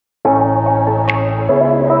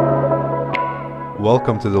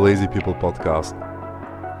Welcome to the Lazy People Podcast,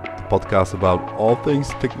 the podcast about all things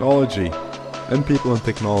technology and people and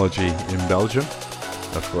technology in Belgium,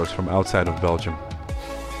 of course from outside of Belgium.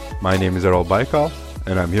 My name is Errol Baikal,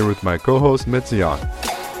 and I'm here with my co-host Metzian.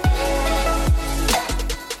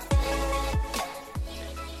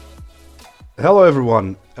 Hello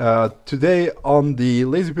everyone. Today on the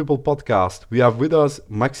Lazy People Podcast, we have with us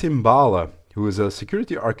Maxime Bale, who is a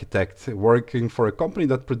security architect working for a company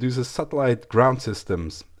that produces satellite ground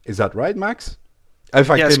systems. Is that right, Max? In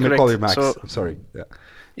fact, yes, I may call you Max. So, I'm sorry.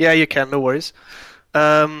 Yeah, you can. No worries.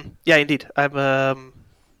 Yeah, indeed. I'm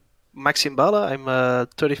Maxime Bale. I'm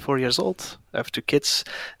 34 years old. I have 2 kids,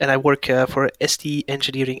 and I work for ST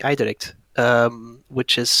Engineering iDirect,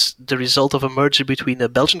 which is the result of a merger between a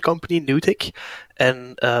Belgian company, Newtek,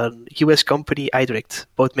 and a US company, iDirect,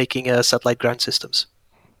 both making satellite ground systems.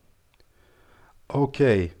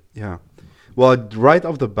 Okay, yeah. Well, right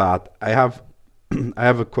off the bat, I have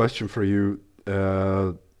a question for you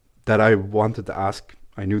that I wanted to ask.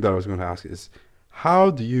 I knew that I was going to ask is,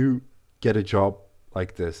 how do you get a job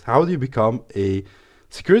like this? How do you become a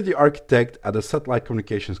security architect at a satellite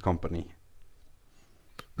communications company?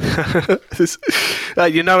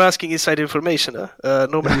 You're now asking inside information.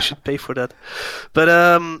 Normally you should pay for that. But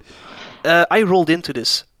I rolled into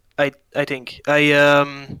this. I think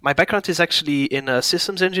my background is actually in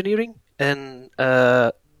systems engineering, and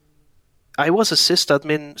I was a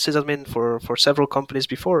sysadmin for several companies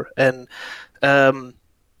before. And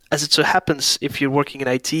as it so happens, if you're working in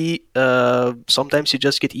IT, sometimes you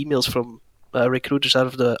just get emails from recruiters out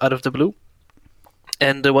of the blue.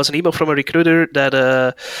 And there was an email from a recruiter that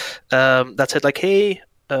said like, "Hey,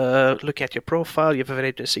 looking at your profile, you have a very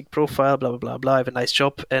interesting profile. Blah blah blah blah. I have a nice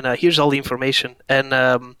job, and here's all the information." And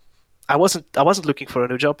I wasn't looking for a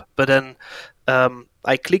new job, but then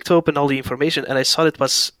I clicked open all the information, and I saw it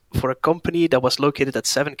was for a company that was located at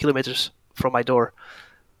 7 kilometers from my door.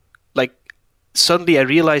 Like, suddenly I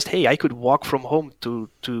realized, hey, I could walk from home to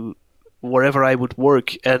wherever I would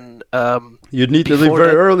work, and you'd need to leave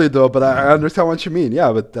very early though. But I understand what you mean.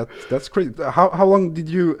 Yeah, but that's crazy. How long did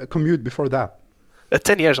you commute before that?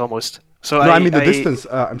 10 years almost. So no, I mean the distance.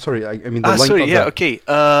 I'm sorry. I mean the length sorry, of yeah, that. Okay.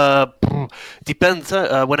 Depends.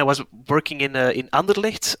 When I was working in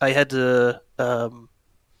Anderlecht, I had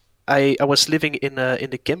I was living in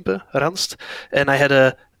the Kempen, Randst, and I had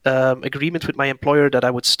a agreement with my employer that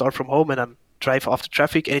I would start from home and then drive after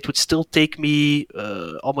traffic, and it would still take me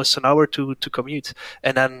almost an hour to commute.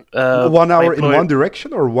 And then 1 hour in one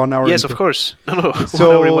direction or 1 hour? Yes, of course. No. So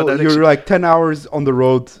 1 hour in one direction. You're like 10 hours on the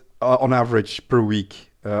road on average per week.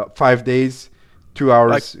 5 days, 2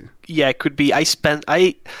 hours. Yeah, it could be. I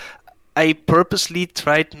purposely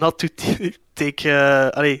tried not to take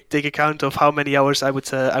account of how many hours I would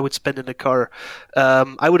spend in the car.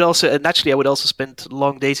 I would also spend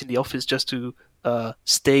long days in the office just to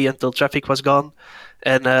stay until traffic was gone.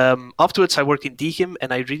 And afterwards, I worked in Diegem,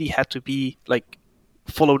 and I really had to be like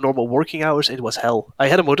follow normal working hours. It was hell. I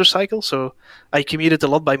had a motorcycle, so I commuted a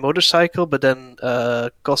lot by motorcycle, but then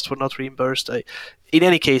costs were not reimbursed. In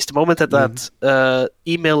any case, the moment that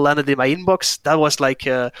email landed in my inbox, that was like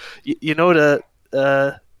in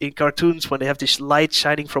cartoons when they have this light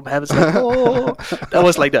shining from heaven. Like, oh, that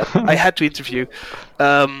was like that. I had to interview,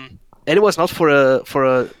 and it was not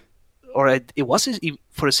it was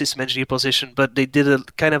for a system engineer position, but they did a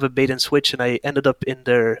kind of a bait and switch, and I ended up in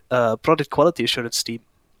their product quality assurance team.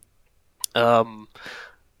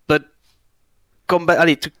 But come back,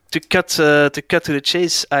 to cut to the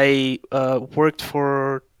chase. I worked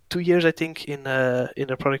for 2 years, I think, in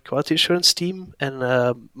the product quality assurance team, and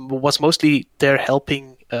was mostly there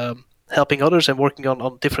helping others and working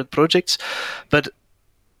on different projects. But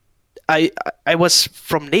I was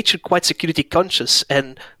from nature quite security conscious,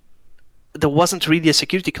 and there wasn't really a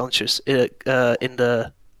security conscious or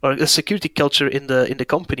a security culture in the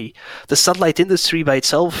company. The satellite industry by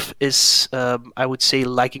itself is, I would say,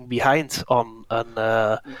 lagging behind on.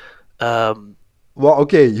 Well,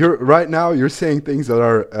 okay, you're saying things that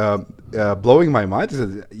are blowing my mind.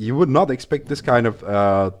 You would not expect this kind of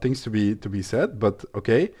things to be said, but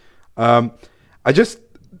okay. I just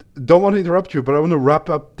don't want to interrupt you, but I want to wrap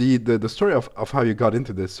up the story of how you got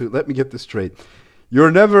into this. So let me get this straight. You're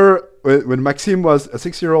never, when Maxime was a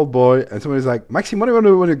 6-year-old boy and somebody's like, Maxime, what do you want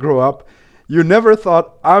to do when you grow up? You never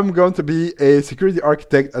thought, I'm going to be a security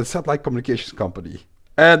architect at a satellite communications company.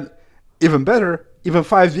 And even better, even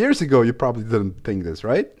 5 years ago, you probably didn't think this,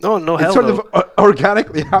 right? No, hell no. It sort of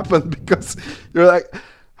organically happened because you're like,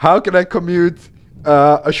 how can I commute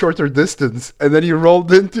a shorter distance, and then you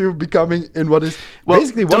rolled into becoming in what is Well,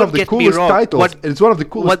 basically one don't of the get me coolest wrong. titles. It's one of the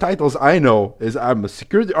coolest What titles I know. Is I'm a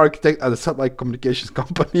security architect at a satellite communications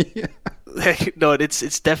company. no,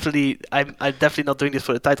 it's definitely I'm definitely not doing this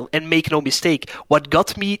for the title. And make no mistake, what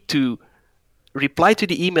got me to reply to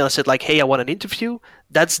the email and said like, "Hey, I want an interview."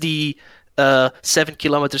 That's the 7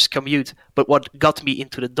 kilometers commute. But what got me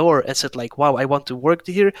into the door and said like, "Wow, I want to work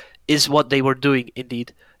here," is what they were doing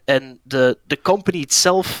indeed. And the company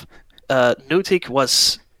itself, Nutic,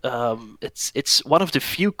 was it's one of the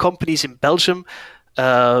few companies in Belgium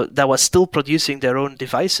that was still producing their own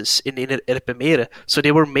devices in Erpenmeren. So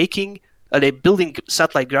they were making, they building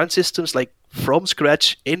satellite ground systems like from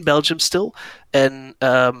scratch in Belgium still. And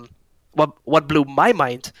what blew my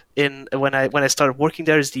mind in when I started working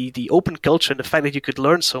there is the open culture and the fact that you could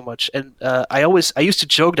learn so much. And I used to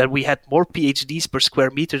joke that we had more PhDs per square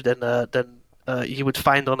meter than you would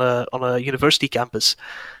find on a university campus.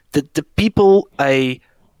 The people I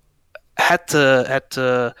had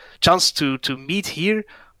the chance to meet here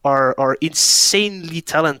are insanely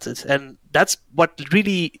talented, and that's what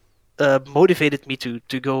really motivated me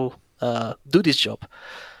to go do this job.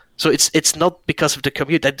 So it's not because of the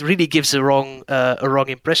commute. That really gives a wrong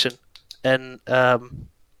impression. And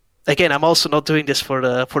again, I'm also not doing this for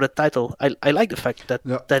the title. I like the fact that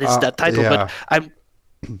No, that is that title, yeah. but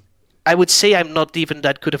I would say I'm not even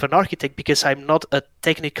that good of an architect because I'm not a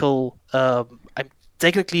technical. I'm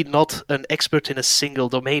technically not an expert in a single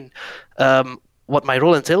domain. What my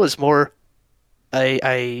role entails is more.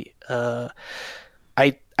 I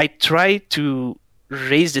try to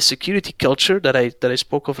raise the security culture that I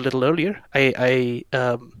spoke of a little earlier. I'm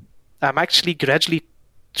actually gradually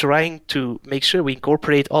trying to make sure we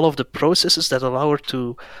incorporate all of the processes that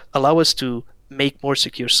allow us to make more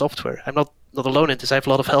secure software. I'm not alone in this. I have a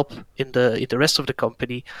lot of help in the rest of the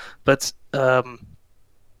company, but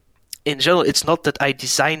in general, it's not that I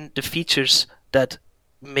design the features that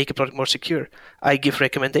make a product more secure. I give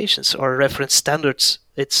recommendations or reference standards.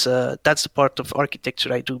 It's that's the part of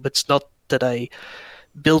architecture I do, but it's not that I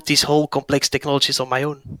build these whole complex technologies on my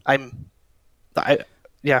own.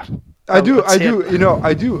 Yeah. I do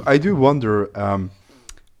wonder.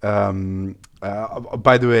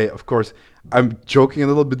 By the way, of course, I'm joking a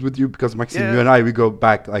little bit with you because Maxime, Yeah. you and I, we go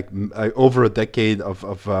back like over a decade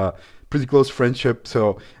of pretty close friendship.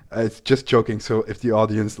 So it's just joking. So if the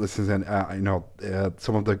audience listens and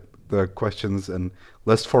some of the questions and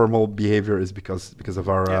less formal behavior is because of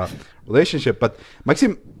our relationship. But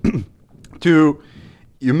Maxime,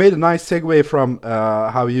 you made a nice segue from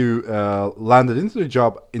how you landed into the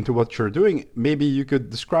job into what you're doing. Maybe you could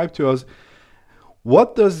describe to us,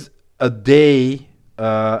 what does a day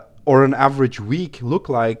or an average week look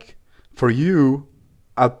like for you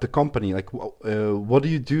at the company? Like, what do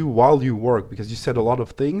you do while you work? Because you said a lot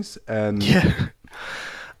of things, and Yeah.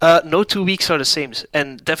 No 2 weeks are the same,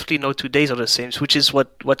 and definitely no 2 days are the same, which is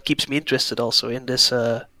what keeps me interested also in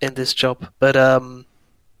this job. But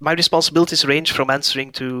my responsibilities range from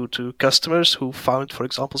answering to customers who found, for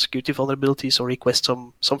example, security vulnerabilities or request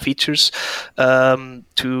some features,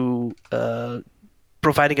 to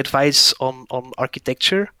providing advice on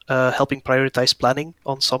architecture, helping prioritize planning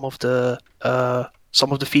on some of the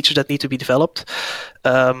features that need to be developed.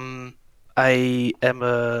 I am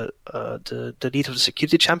the lead of the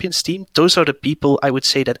security champions team. Those are the people I would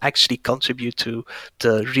say that actually contribute to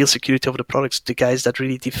the real security of the products. The guys that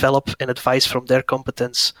really develop and advise from their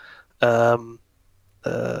competence, that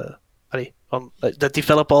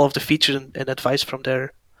develop all of the features and advice from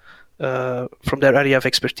their area of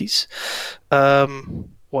expertise.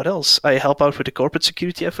 What else? I help out with the corporate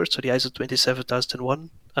security efforts, so the ISO 27001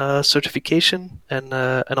 certification and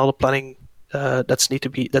all the planning that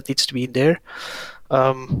needs to be in there.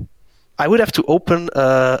 I would have to open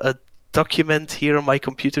a document here on my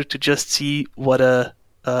computer to just see what the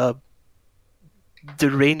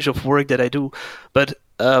range of work that I do, but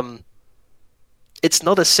it's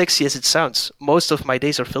not as sexy as it sounds. Most of my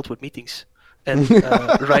days are filled with meetings and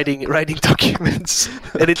writing documents.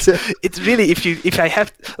 And it's really, if I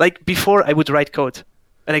have, like, before I would write code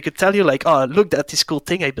and I could tell you like, oh, look at this cool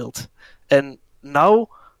thing I built, and now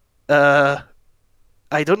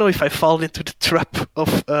I don't know if I fall into the trap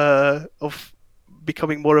of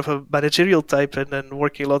becoming more of a managerial type and then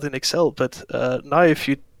working a lot in Excel. But now, if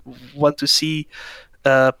you want to see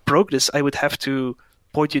progress, I would have to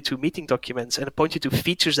point you to meeting documents and point you to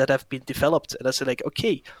features that have been developed. And I say like,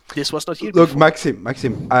 okay, this was not here Look, before.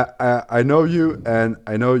 Maxime, I know you, and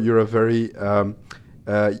I know you're a very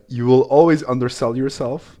you will always undersell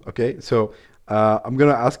yourself. Okay, so I'm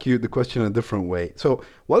gonna ask you the question in a different way. So,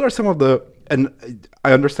 what are some of the, and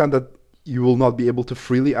I understand that you will not be able to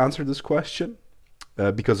freely answer this question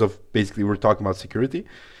because of basically we're talking about security.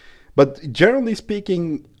 But generally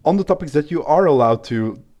speaking, on the topics that you are allowed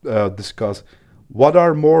to discuss, what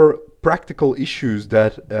are more practical issues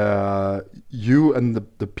that you and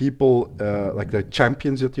the people, like the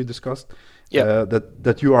champions that you discussed,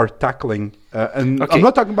 that you are tackling? And I'm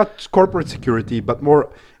not talking about corporate security, but more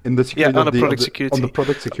in the security on the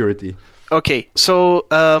product security. Okay, so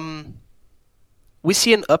we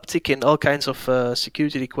see an uptick in all kinds of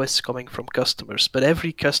security requests coming from customers, but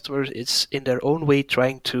every customer is in their own way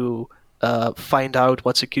trying to find out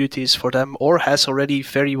what security is for them, or has already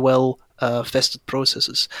very well vested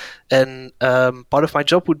processes. And part of my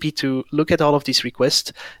job would be to look at all of these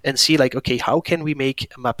requests and see, like, okay, how can we make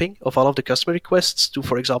a mapping of all of the customer requests to,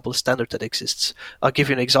 for example, a standard that exists. I'll give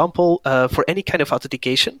you an example. For any kind of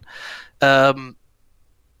authentication,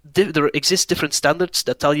 there exist different standards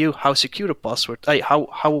that tell you how secure a password,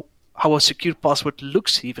 how a secure password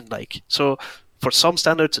looks even like. So for some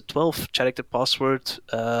standards, a 12-character password,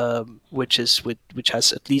 which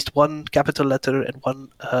has at least one capital letter and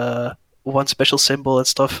one special symbol and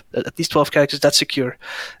stuff, at least 12 characters, that's secure.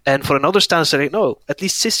 And for another standard, they're like, no, at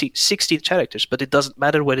least 16 characters, but it doesn't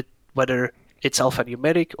matter whether it's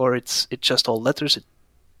alphanumeric or it's just all letters.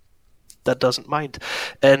 That doesn't mind.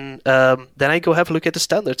 And then I go have a look at the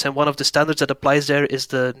standards, and one of the standards that applies there is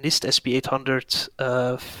the NIST SP 800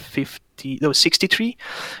 63,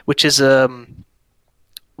 which is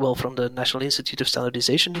from the National Institute of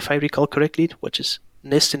Standardization, if I recall correctly, which is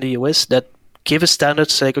NIST in the US, that give a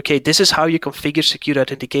standard like, okay, this is how you configure secure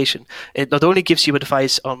authentication. It not only gives you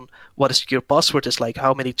advice on what a secure password is like,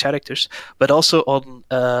 how many characters, but also on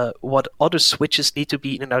what other switches need to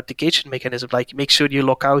be in an authentication mechanism, like make sure you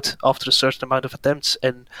log out after a certain amount of attempts,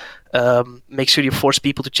 and make sure you force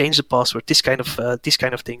people to change the password, these kind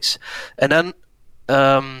of things. And then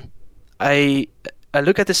I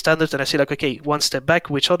look at the standard and I say, like, okay, one step back,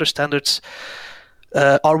 which other standards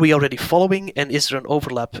are we already following, and is there an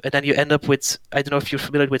overlap? And then you end up with, I don't know if you're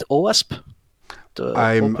familiar with OWASP, the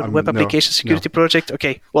Open Web Application Security Project.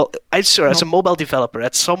 Okay, well, as a mobile developer,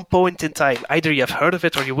 at some point in time, either you have heard of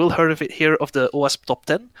it or you will hear of the OWASP Top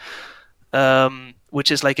 10, which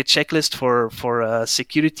is like a checklist for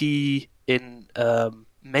security in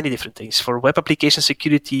many different things. For web application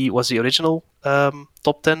security was the original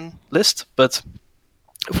Top 10 list, but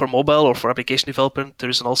for mobile or for application development, there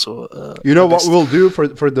is also what we'll do for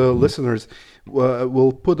the listeners,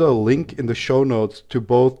 we'll put a link in the show notes to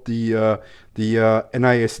both the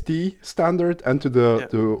NIST standard and to the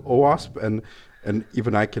OWASP, and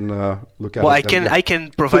even I can look at it. Well, I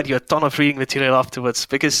can provide you a ton of reading material afterwards,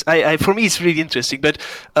 because I for me it's really interesting. But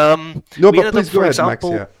please go ahead, Max,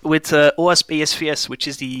 with OWASP ASVS, which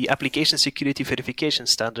is the Application Security Verification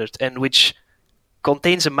Standard, and which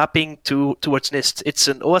contains a mapping towards NIST. It's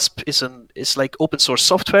an OWASP is like open source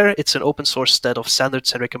software. It's an open source set of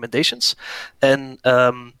standards and recommendations. And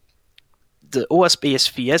the OWASP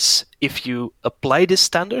ASVS, if you apply this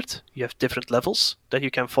standard, you have different levels that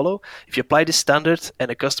you can follow. If you apply this standard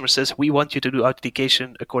and a customer says, we want you to do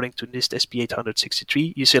authentication according to NIST SP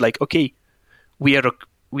 800-63, you say, like, okay, we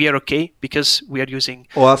are okay because we are using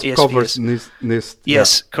OWASP covers NIST.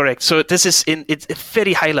 Yes, correct. So this is it's a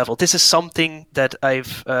very high level. This is something that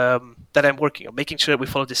I'm working on, making sure that we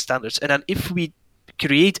follow the standards. And then if we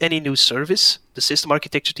create any new service, the system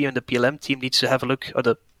architecture team and the PLM team needs to have a look, or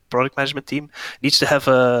the product management team needs to have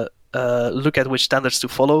a look at which standards to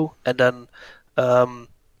follow, and then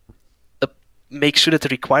make sure that the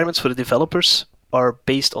requirements for the developers are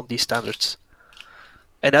based on these standards.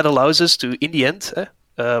 And that allows us to, in the end,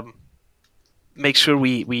 make sure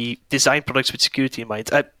we design products with security in mind.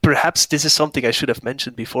 Perhaps this is something I should have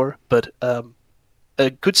mentioned before, but a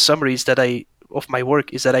good summary of my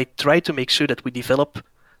work is that I try to make sure that we develop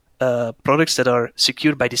products that are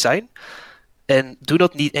secure by design and do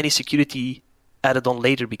not need any security added on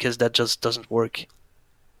later, because that just doesn't work.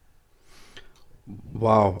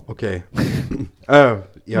 Wow. Okay. Yeah.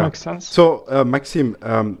 Makes sense. So, Maxime,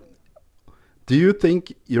 do you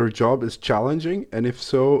think your job is challenging? And if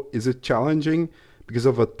so, is it challenging because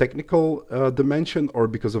of a technical dimension or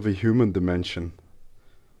because of a human dimension?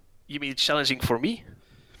 You mean it's challenging for me?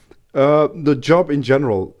 The job in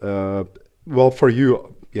general. Well, for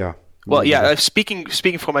you, yeah. Well, yeah. Speaking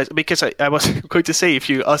for myself, because I was going to say, if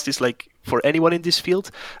you ask this like for anyone in this field,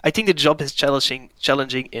 I think the job is challenging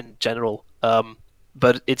in general.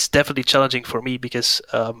 But it's definitely challenging for me because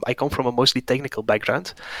I come from a mostly technical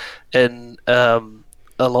background, and a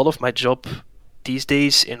lot of my job these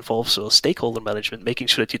days involves stakeholder management, making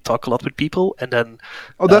sure that you talk a lot with people, and then.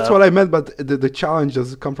 Oh, that's what I meant. But the challenge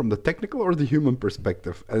does it come from the technical or the human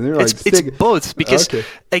perspective? And you're it's both, because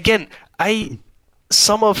again,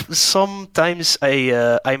 sometimes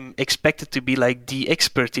I'm expected to be like the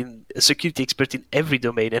security expert in every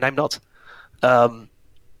domain, and I'm not.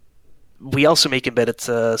 We also make embedded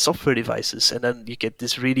software devices, and then you get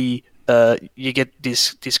this really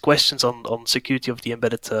these questions on security of the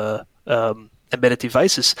embedded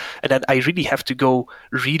devices, and then I really have to go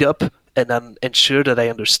read up and then ensure that I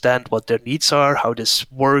understand what their needs are, how this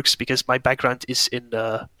works, because my background is in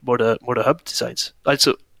more the hub designs,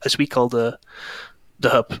 also as we call the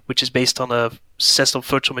hub, which is based on a set of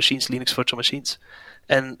virtual machines, Linux virtual machines,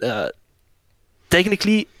 and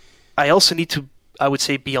technically I also need to, I would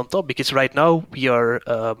say, be on top, because right now we are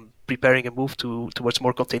preparing a move towards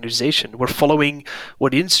more containerization. We're following where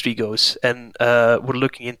the industry goes, and we're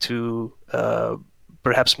looking into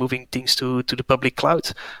perhaps moving things to the public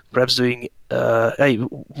cloud, perhaps doing.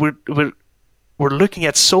 We're looking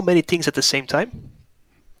at so many things at the same time,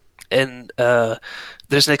 and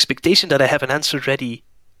there's an expectation that I have an answer ready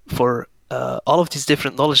for all of these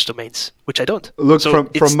different knowledge domains, which I don't. Look, so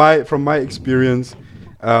from my experience.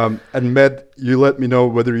 And Med, you let me know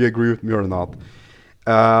whether you agree with me or not.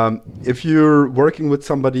 If you're working with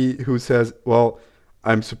somebody who says, well,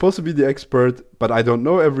 I'm supposed to be the expert, but I don't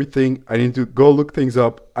know everything, I need to go look things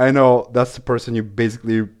up, I know that's the person you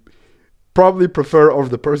basically probably prefer over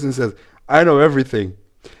the person who says, I know everything.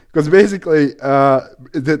 Because basically,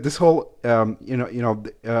 this whole,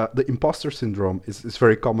 the imposter syndrome is a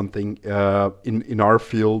very common thing in our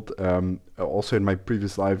field. Also in my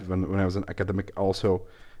previous life, when I was an academic, also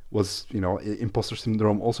was, imposter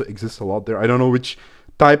syndrome also exists a lot there. I don't know which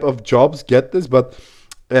type of jobs get this, but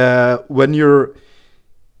when you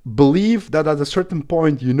believe that at a certain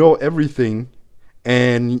point you know everything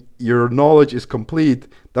and your knowledge is complete,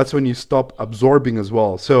 that's when you stop absorbing as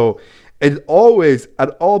well. So it always, at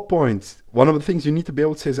all points, one of the things you need to be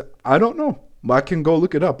able to say is, I don't know, I can go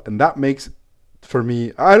look it up. And that makes, for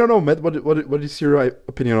me, I don't know, Matt, what is your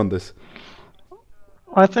opinion on this?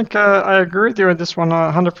 I think I agree with you on this one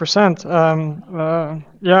 100%.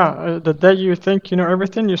 The day you think you know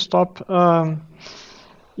everything, you stop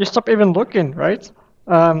even looking, right?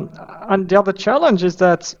 And the other challenge is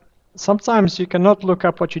that sometimes you cannot look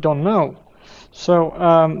up what you don't know. So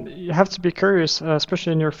you have to be curious,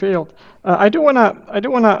 especially in your field. I do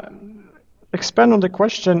wanna expand on the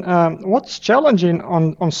question. What's challenging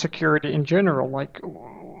on security in general? Like,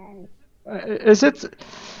 is it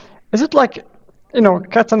like,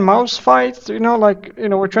 cat and mouse fight?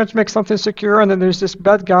 We're trying to make something secure, and then there's this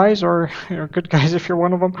bad guys or good guys if you're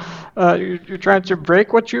one of them. You're trying to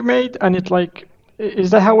break what you made, and it like,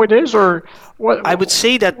 is that how it is, or what? I would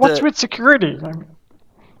say that what's with security?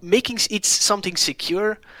 Making it something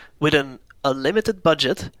secure with an unlimited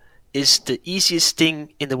budget is the easiest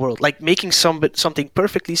thing in the world. Like making something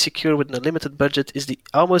perfectly secure with an unlimited budget is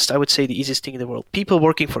almost, I would say, the easiest thing in the world. People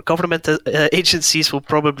working for government agencies will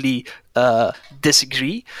probably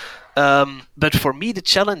disagree. But for me, the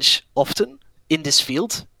challenge often in this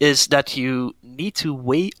field is that you need to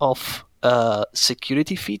weigh off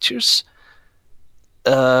security features,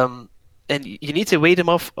 and you need to weigh them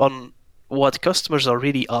off on what customers are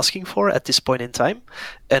really asking for at this point in time,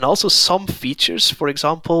 and also some features, for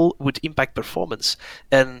example, would impact performance.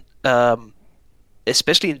 And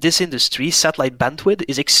especially in this industry, satellite bandwidth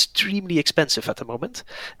is extremely expensive at the moment.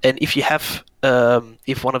 And if you have,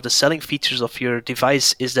 if one of the selling features of your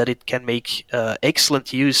device is that it can make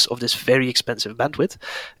excellent use of this very expensive bandwidth,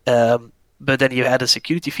 but then you add a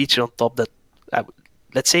security feature on top that,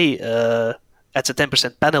 let's say, adds a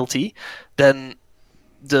 10% penalty, then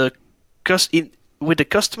with the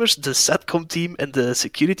customers, the SATCOM team and the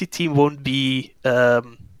security team won't be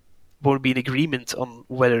in agreement on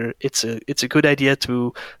whether it's a good idea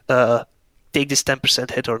to take this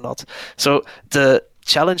 10% hit or not. So the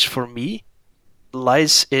challenge for me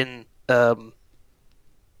lies in, I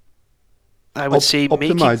would say,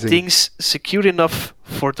 making things secure enough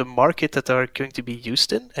for the market that are going to be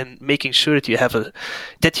used in, and making sure that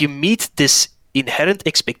that you meet this inherent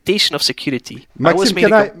expectation of security. Maxim,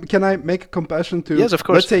 can I make a comparison to? Yes, of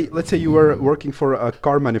course. Let's say you were working for a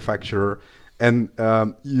car manufacturer, and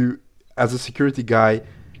you, as a security guy,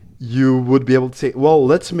 you would be able to say, well,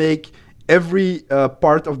 let's make every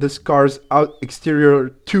part of this car's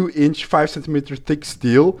exterior 2-inch, 5-centimeter thick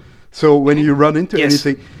steel. So when you run into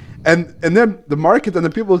anything. And then the market and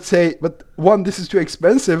the people would say, but one, this is too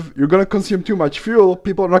expensive. You're going to consume too much fuel.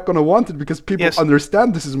 People are not going to want it because people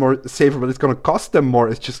understand this is more safer, but it's going to cost them more.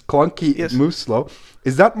 It's just clunky. It moves slow.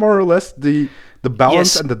 Is that more or less the the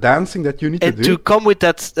balance Yes. and the dancing that you need And to do. to come with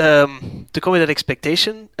that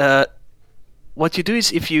expectation, what you do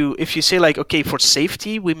is if you say like, okay, for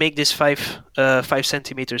safety we make this 5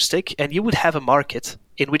 centimeters thick, and you would have a market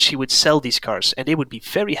in which you would sell these cars, and they would be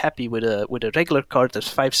very happy with a regular car that's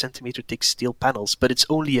 5 centimeter thick steel panels, but it's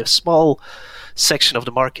only a small section of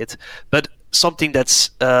the market. But something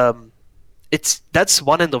that's that's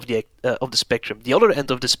one end of the spectrum. The other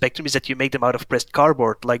end of the spectrum is that you make them out of pressed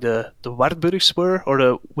cardboard, like the Wartburgs were,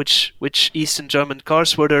 or which Eastern German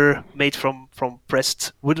cars were they're made from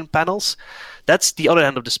pressed wooden panels. That's the other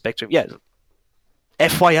end of the spectrum. Yeah.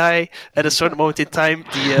 FYI, at a certain moment in time,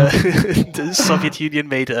 the Soviet Union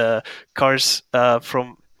made cars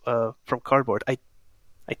from cardboard. I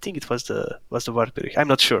think it was the Wartburg. I'm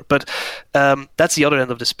not sure, but that's the other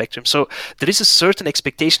end of the spectrum. So there is a certain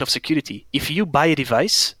expectation of security. If you buy a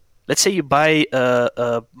device, let's say you buy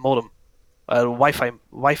a modem, a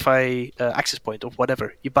Wi-Fi access point, or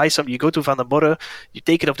whatever. You buy some. You go to Van den Borre, you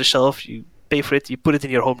take it off the shelf, you pay for it, you put it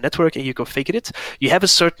in your home network, and you configure it. You have a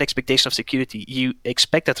certain expectation of security. You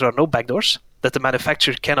expect that there are no backdoors, that the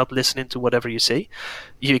manufacturer cannot listen into whatever you say.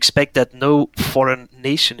 You expect that no foreign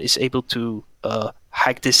nation is able to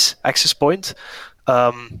hack this access point.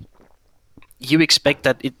 You expect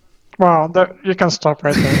that it. Well, you can stop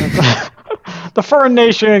right there. The foreign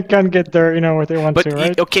nation can get there, what they want But to,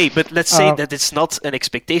 right? okay, but let's say that it's not an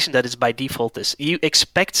expectation that is by default. This you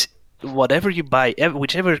expect whatever you buy,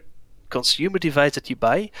 whichever consumer device that you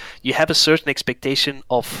buy, you have a certain expectation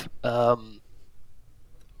of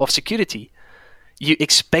security. You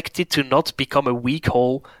expect it to not become a weak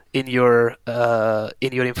hole in your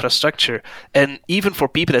infrastructure. And even for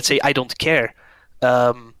people that say I don't care,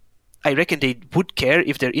 I reckon they would care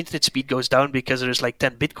if their internet speed goes down because there's like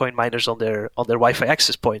 10 Bitcoin miners on their Wi-Fi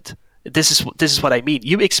access point. This is what I mean.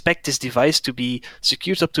 You expect this device to be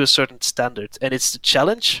secured up to a certain standard, and it's the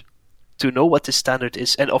challenge to know what the standard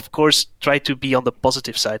is, and of course try to be on the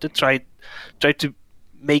positive side. Try to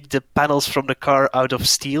make the panels from the car out of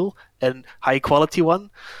steel and high quality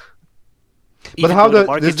one. But how the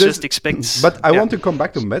market just expects? But I want to come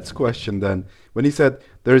back to Matt's question then. When he said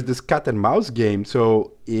there's this cat and mouse game,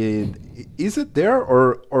 so is it there,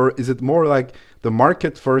 or is it more like the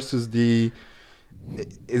market versus the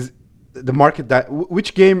market that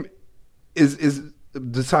which game is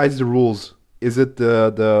decides the rules? Is it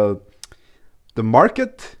the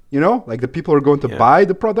market, like the people are going to buy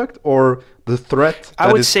the product, or the threat?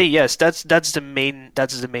 I would say yes. That's the main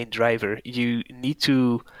driver. You need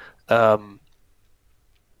to.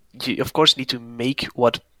 You of course need to make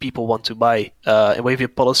what people want to buy, and we have a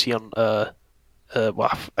policy on. Well,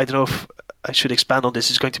 I don't know if I should expand on this.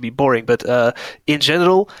 It's going to be boring, but in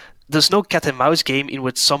general, there's no cat and mouse game in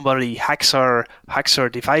which somebody hacks our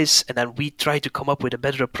device and then we try to come up with a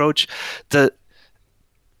better approach.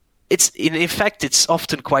 In fact, it's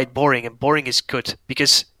often quite boring, and boring is good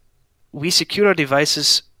because we secure our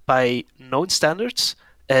devices by known standards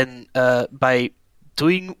and by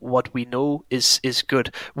doing what we know is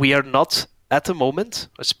good. We are not at the moment.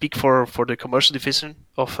 I speak for the commercial division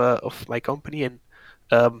of my company, and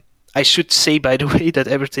I should say, by the way, that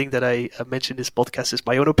everything that I mention in this podcast is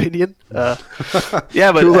my own opinion. Yeah,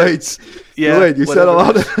 but too late. Yeah, too late. You said a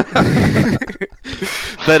lot.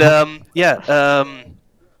 But yeah.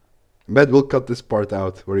 Matt will cut this part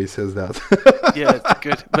out where he says that. Yeah,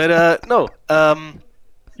 good. But no.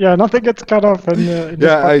 Yeah, nothing gets cut off in this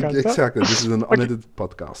podcast. Exactly. This is an unedited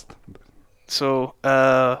podcast. So,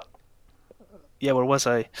 yeah, where was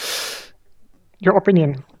I? Your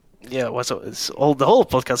opinion. Yeah, the whole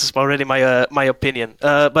podcast is already my opinion.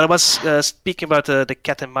 But I was speaking about the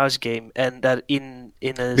cat and mouse game, and that in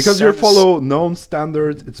a because you follow known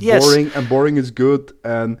standards, it's boring, and boring is good,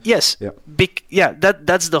 and yes, yeah,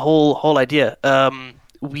 that's the whole idea.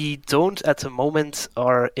 We don't at the moment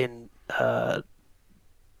are in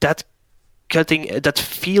that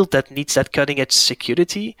field that needs that cutting edge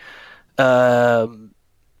security,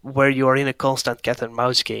 where you are in a constant cat and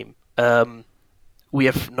mouse game. We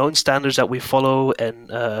have known standards that we follow and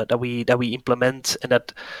that we implement, and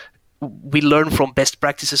that we learn from best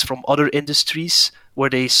practices from other industries where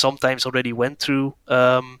they sometimes already went through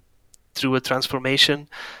a transformation.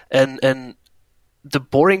 And the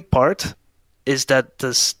boring part is that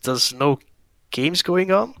there's no games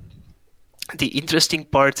going on. The interesting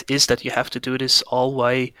part is that you have to do this all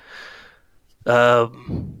while.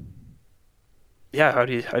 Yeah, how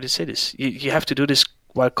do you say this? You have to do this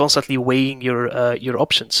while constantly weighing your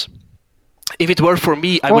options. If it were for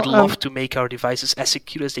me, I would love to make our devices as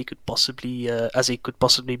secure as they could possibly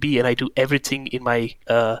be, and I do everything in my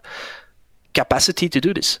capacity to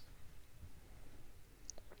do this.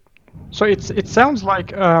 So it sounds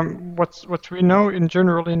like what we know in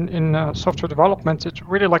general in software development. It's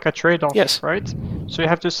really like a trade-off, Yes. right? So you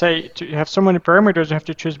have to say you have so many parameters. You have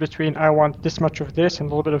to choose between I want this much of this and a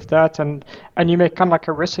little bit of that, and you make kind of like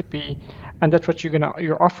a recipe, and that's what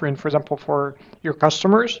you're offering, for example, for your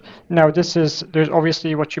customers. Now there's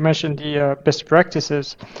obviously what you mentioned, the best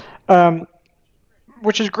practices.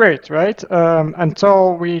 Which is great, right?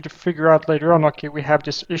 Until we figure out later on, okay, we have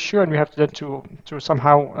this issue, and we have to then to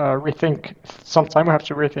somehow rethink. Sometime we have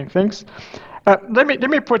to rethink things. Let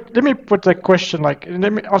me put the question like.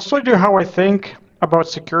 I'll show you how I think about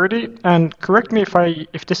security, and correct me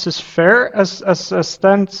if this is fair as a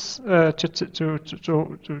stance to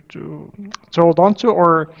hold on to,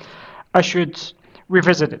 or I should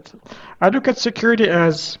revisit it. I look at security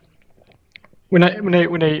as when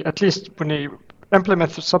I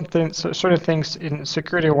implement certain things in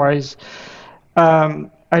security-wise,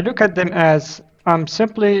 I look at them as I'm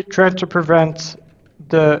simply trying to prevent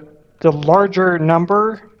the larger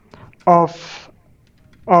number of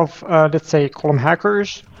let's say call them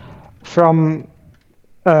hackers from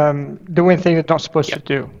doing things they're not supposed to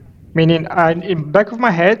do. Meaning, in the back of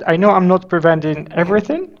my head, I know I'm not preventing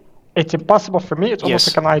everything. It's impossible for me. It's almost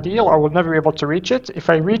like an ideal. I will never be able to reach it. If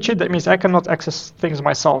I reach it, that means I cannot access things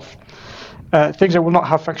myself. Things that will not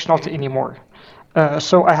have functionality anymore.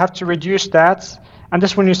 So I have to reduce that. And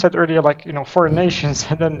this when you said earlier, like, foreign nations,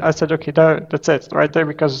 and then I said, okay, that's it right there,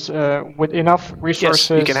 because with enough resources,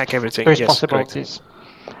 Yes, you can hack everything. there's Yes, possibilities. Correct.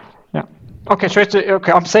 Yeah. Okay, so it's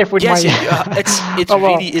okay. I'm safe with my. Yes, it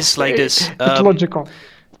really is like this. It's logical.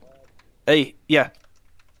 Hey, yeah.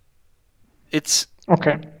 It's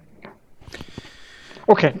okay.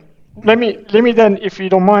 Okay. Let me then, if you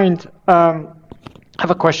don't mind, have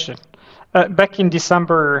a question. Back in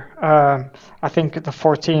December, I think the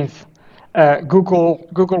 14th,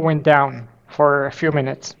 Google went down for a few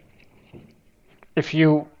minutes. If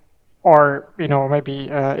you are, maybe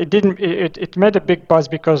it made a big buzz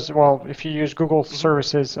because, well, if you use Google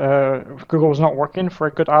services, Google was not working for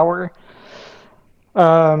a good hour.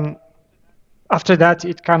 After that,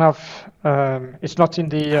 it kind of it's not in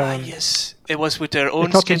the yes, it was with their own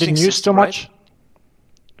it's not in the scheduling news system, too much. right?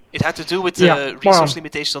 It had to do with the resource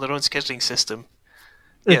limitations on their own scheduling system.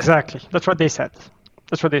 Exactly. That's what they said.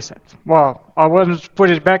 Well, I will put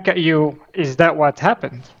it back at you. Is that what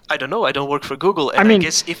happened? I don't know. I don't work for Google, and I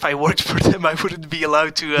guess if I worked for them, I wouldn't be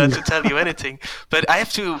allowed to tell you anything. But I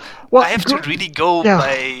have to. I have to really go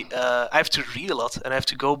by. I have to read a lot, and I have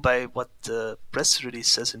to go by what the press release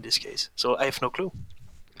says in this case. So I have no clue.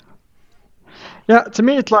 Yeah, to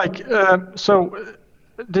me, it's like so.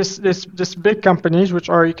 This big companies, which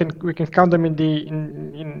are we can count them we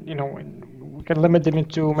can limit them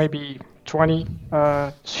into maybe 20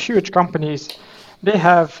 huge companies. They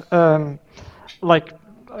have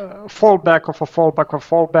fallback of a fallback of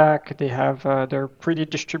fallback. They have they're pretty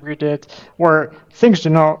distributed where things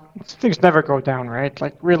never go down, right?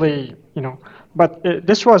 Like really, But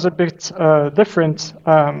this was a bit different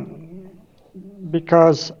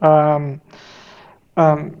because.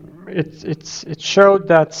 It showed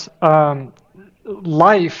that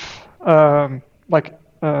life,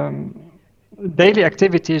 daily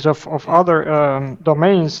activities of other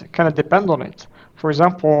domains kind of depend on it. For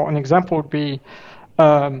example, an example would be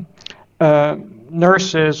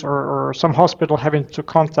nurses or some hospital having to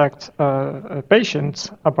contact patients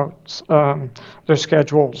about their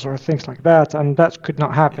schedules or things like that, and that could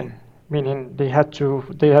not happen. Meaning they had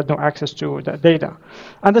no access to that data,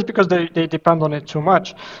 and that's because they depend on it too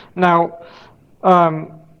much. Now,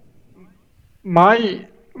 my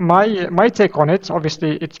take on it,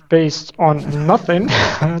 obviously, it's based on nothing,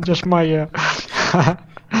 just my,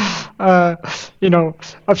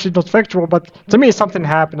 obviously not factual, but to me something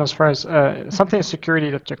happened as far as something in security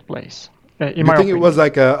that took place. In my opinion. It was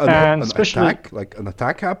like an attack? Like an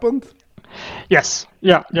attack happened? Yes.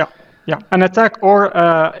 Yeah. An attack, or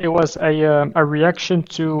it was a reaction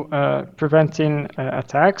to preventing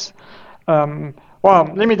attacks.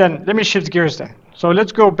 Well, let me shift gears then. So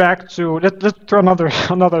let's go back to let's do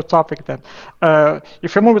another topic then. You're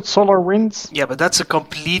familiar with SolarWinds? Yeah, but that's a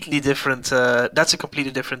completely different. That's a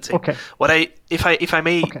completely different thing. Okay. If I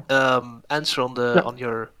may answer on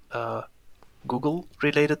your Google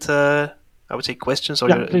related I would say questions or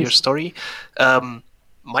your story.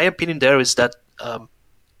 My opinion there is that.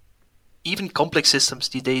 Even complex systems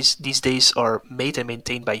these days are made and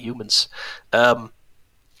maintained by humans.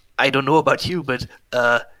 I don't know about you, but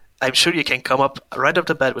I'm sure you can come up right off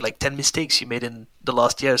the bat with like 10 mistakes you made in the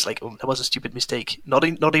last years. Like, that was a stupid mistake. Not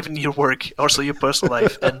even your work, also your personal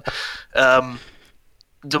life. And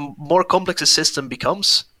the more complex a system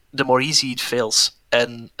becomes, the more easy it fails.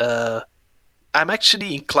 And I'm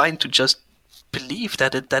actually inclined to just believe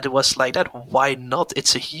that it was like that. Why not?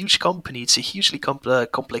 It's a huge company. It's a hugely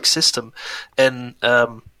complex system, and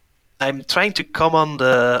I'm trying to come on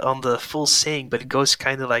the full saying, but it goes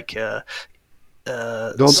kind of like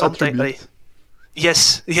Don't attribute.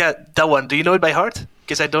 Yes, yeah, that one. Do you know it by heart?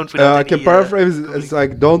 Because I don't. I can paraphrase. It's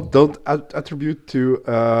like don't attribute to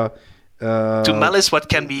malice what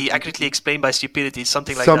can be accurately explained by stupidity.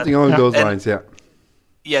 Something like something that. along those lines. Yeah.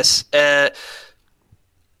 Yes.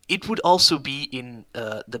 It would also be in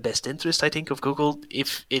the best interest, I think, of Google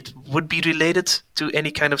if it would be related to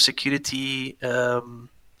any kind of security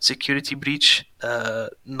breach,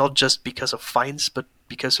 not just because of fines, but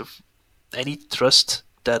because of any trust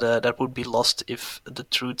that would be lost if the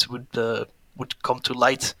truth would come to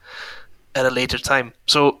light at a later time.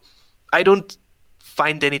 So I don't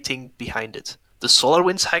find anything behind it. The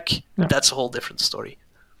SolarWinds hack, that's a whole different story.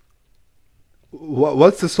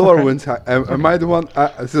 What's the SolarWinds hack? Am I the one?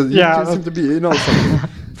 So you seem to be something.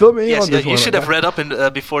 Fill me in on this one. You should have read up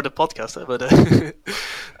before the podcast, but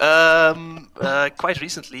quite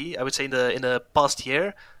recently, I would say in the past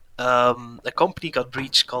year, a company got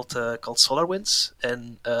breached called SolarWinds,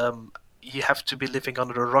 and you have to be living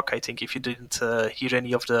under a rock, I think, if you didn't hear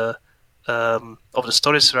any of the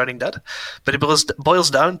stories surrounding that. But it boils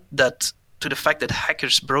down to the fact that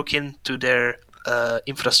hackers broke into their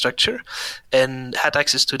infrastructure and had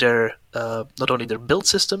access to their not only their build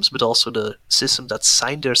systems but also the system that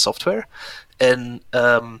signed their software. And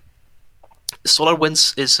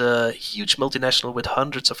SolarWinds is a huge multinational with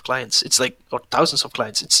hundreds of clients. It's like or thousands of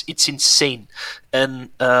clients. It's insane, and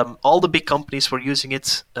all the big companies were using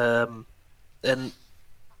it. And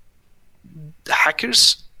the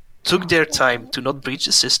hackers took their time to not breach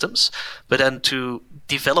the systems, but then to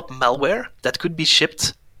develop malware that could be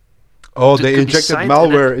shipped. Oh, they injected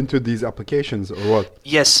malware into these applications, or what?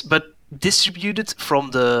 Yes, but distributed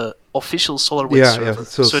from the official SolarWinds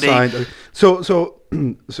server.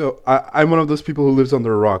 So I'm one of those people who lives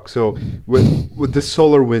under a rock. So with the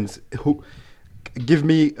SolarWinds, give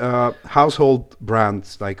me household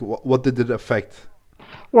brands. Like what did it affect?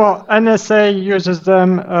 Well, NSA uses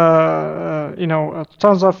them.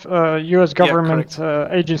 Tons of U.S. government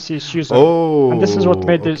agencies use them. Oh, and this is what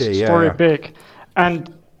made this story big.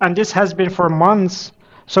 And this has been for months.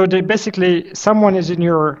 So someone is in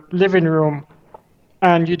your living room,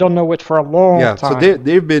 and you don't know it for a long time. So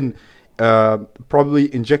they've been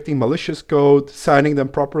probably injecting malicious code, signing them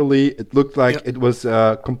properly. It looked like it was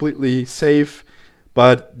completely safe,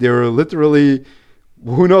 but they were literally,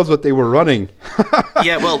 who knows what they were running.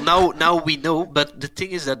 Yeah, well, now we know. But the thing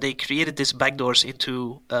is that they created these backdoors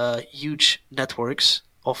into huge networks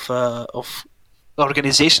of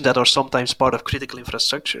organizations that are sometimes part of critical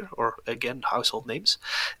infrastructure or, again, household names.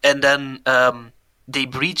 And then they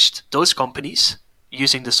breached those companies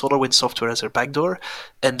using the SolarWinds software as their backdoor,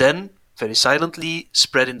 and then very silently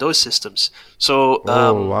spread in those systems. So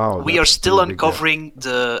we are still uncovering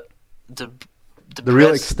the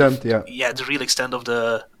real extent, the real extent of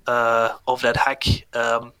that hack.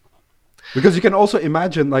 Because you can also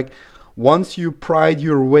imagine, like, once you pried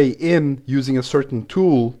your way in using a certain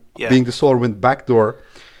tool, being the SolarWinds backdoor,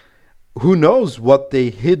 who knows what they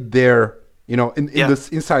hid there,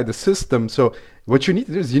 inside the system. So what you need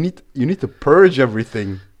to do is you need to purge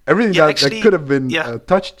everything. Everything that could have been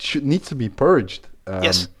touched needs to be purged.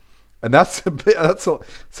 Yes, and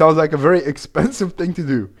sounds like a very expensive thing to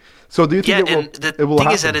do. So do you think it will happen? The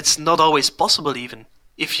thing is that it's not always possible. Even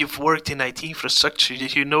if you've worked in IT infrastructure,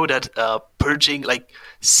 you know that purging, like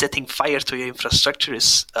setting fire to your infrastructure,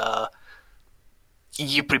 is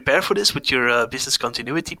you prepare for this with your business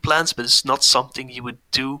continuity plans, but it's not something you would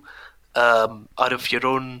do out of your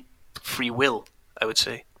own free will, I would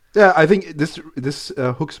say. Yeah, I think this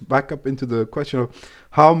hooks back up into the question of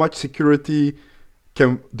how much security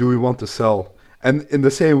do we want to sell, and in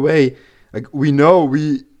the same way, like we know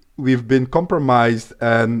we've been compromised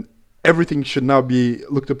and everything should now be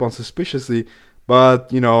looked upon suspiciously,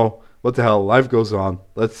 but what the hell, life goes on.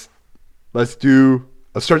 Let's do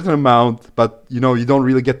a certain amount, but you don't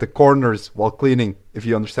really get the corners while cleaning, if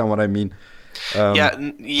you understand what I mean.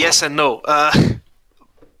 Yes and no.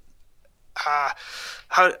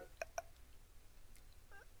 How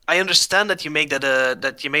I understand that you make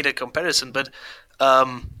that comparison, but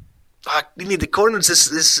really the corners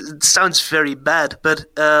this sounds very bad. But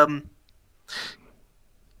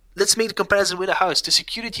let's make the comparison with a house. The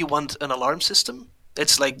security, you want an alarm system.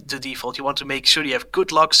 It's like the default. You want to make sure you have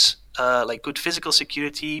good locks, like good physical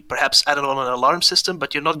security, perhaps add on an alarm system,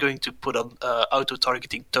 but you're not going to put on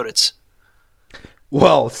auto-targeting turrets.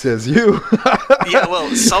 Well, says you. Yeah,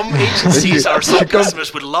 well, some agencies or some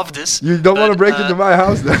customers would love this. You don't want to but, break into my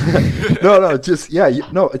house then. No, just, yeah,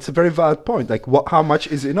 no, it's a very valid point. Like, how much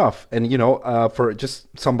is enough? And, for just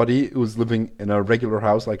somebody who's living in a regular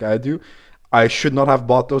house like I do, I should not have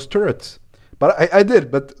bought those turrets. But I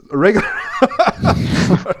did, but regular...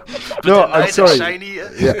 No, I'm nice sorry. and shiny.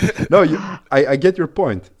 Yeah. No, I get your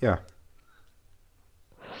point, yeah.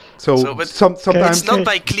 But sometimes it's not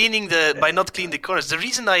by not cleaning the corners. The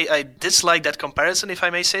reason I dislike that comparison, if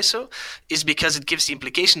I may say so, is because it gives the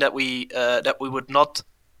implication that we would not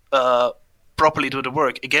properly do the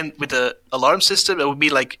work. Again, with the alarm system, it would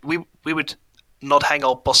be like we would not hang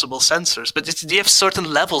all possible sensors, but you have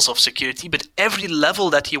certain levels of security. But every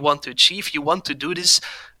level that you want to achieve, you want to do this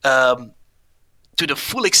to the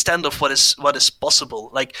full extent of what is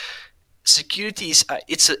possible. Like security is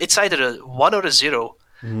it's either a 1 or a 0.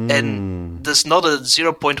 And there's not a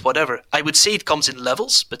 0 point whatever. I would say it comes in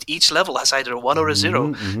levels, but each level has either a 1 or a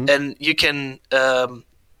 0. And you can,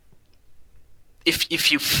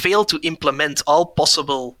 if you fail to implement all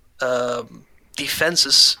possible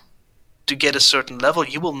defenses to get a certain level,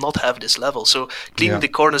 you will not have this level. So cleaning the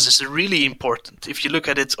corners is really important. If you look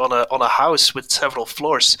at it on a house with several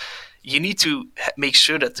floors, you need to make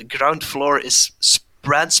sure that the ground floor is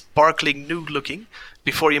brand sparkling new looking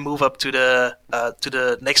before you move up to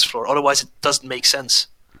the next floor. Otherwise, it doesn't make sense.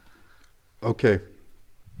 Okay.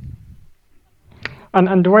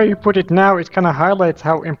 And the way you put it now, it kind of highlights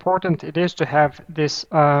how important it is to have this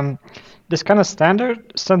this kind of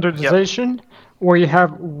standardization, where you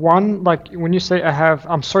have one, like when you say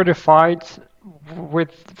I'm certified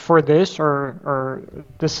for this, or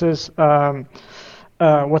this is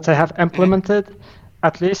what I have implemented.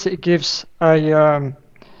 At least it gives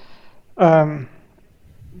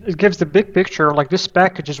it gives the big picture, like this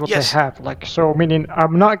package is what I have. Like, so meaning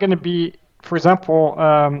I'm not going to be, for example,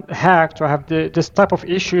 hacked or have this type of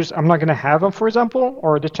issues. I'm not going to have them, for example,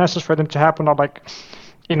 or the chances for them to happen are like,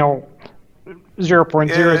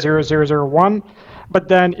 0.00001. But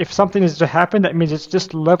then if something is to happen, that means it's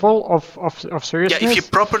this level of seriousness. Yeah, if you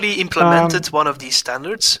properly implemented one of these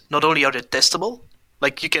standards, not only are they testable,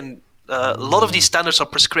 like you can, a lot of these standards are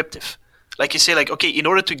prescriptive. Like you say, like, okay, in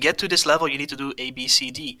order to get to this level, you need to do A, B,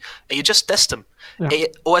 C, D. And you just test them. Yeah.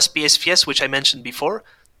 OSPSVS, which I mentioned before,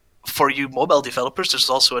 for you mobile developers, there's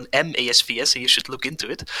also an MASVS, and you should look into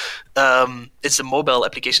it. It's the Mobile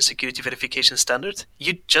Application Security Verification Standard.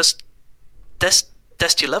 You just test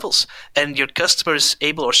your levels, and your customer is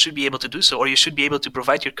able or should be able to do so, or you should be able to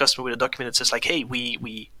provide your customer with a document that says, like, hey,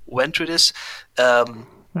 we went through this, and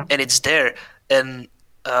it's there. And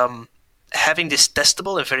having this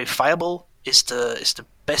testable and verifiable is the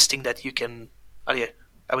best thing that you can. I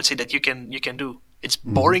would say that you can do. It's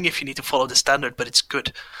boring if you need to follow the standard, but it's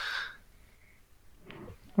good.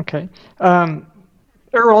 Okay. Earl,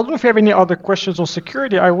 I don't know if you have any other questions on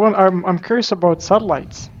security. I'm curious about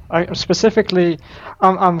satellites. I'm hyped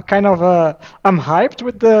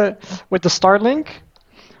with the Starlink.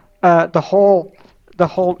 The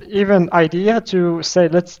whole even idea to say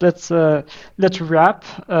let's wrap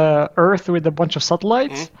Earth with a bunch of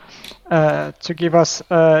satellites to give us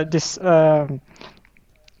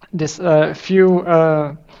this few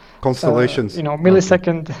constellations,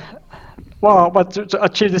 millisecond. Well, but to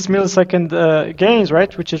achieve this millisecond gains,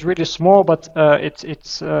 right, which is really small, but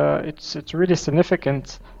it's really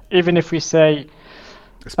significant. Even if we say,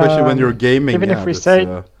 especially when you're gaming, even if we say.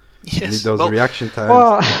 You need those reaction times.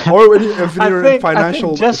 Or if you're in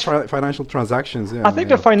financial transactions. Yeah, I think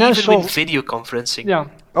the financial... Even with video conferencing. Yeah.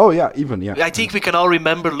 Oh, yeah, even, yeah. I think we can all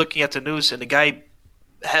remember looking at the news and the guy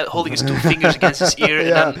holding his two fingers against his ear, and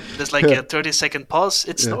then there's like a 30-second pause.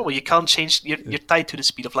 It's normal. You can't change... You're tied to the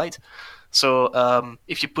speed of light. So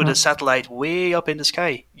if you put a satellite way up in the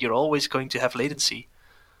sky, you're always going to have latency.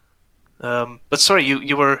 But sorry,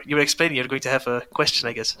 you were explaining. You're going to have a question,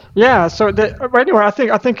 I guess. Yeah. So anyway, I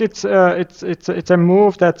think it's a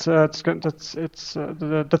move that's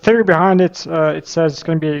the theory behind it. It says it's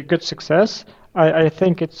going to be a good success. I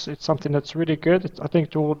think it's something that's really good. I think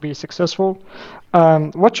it will be successful.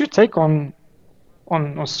 What's your take on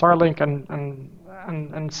Starlink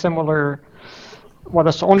and similar? Well,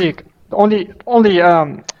 that's the only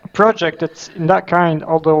project that's in that kind,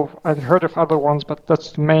 although I've heard of other ones, but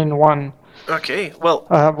that's the main one. Okay, well,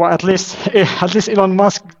 at least Elon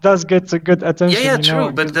Musk does get a good attention. Yeah,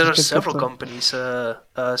 true, but there are several companies. So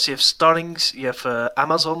you have Starlink, you have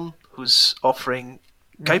Amazon, who's offering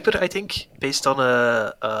Kuiper, I think, based on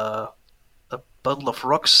a bundle of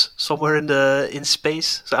rocks somewhere in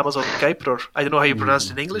space. So Amazon Kuiper, or I don't know how you pronounce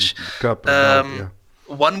it in English.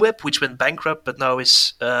 OneWeb, which went bankrupt, but now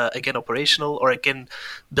is again operational, or again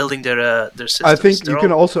building their systems. I think you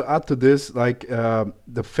can also add to this like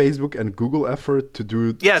the Facebook and Google effort to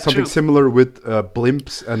do something similar with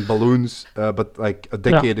blimps and balloons, but like a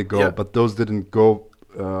decade ago. Yeah. But those didn't go.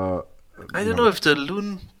 I don't know if the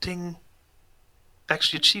Loon thing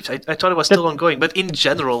actually achieved. I thought it was still ongoing, but in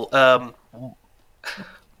general,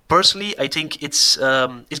 personally, I think it's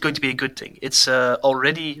going to be a good thing. It's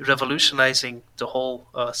already revolutionizing the whole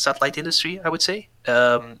satellite industry, I would say,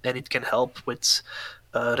 and it can help with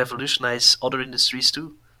revolutionize other industries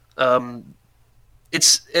too.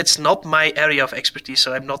 It's not my area of expertise,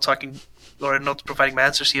 so I'm not talking or not providing my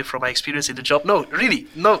answers here from my experience in the job. No, really,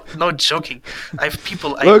 no joking. I have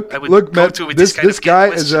people I would go to with this guy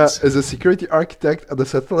is a security architect at a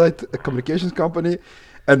satellite communications company,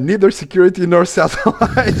 and neither security nor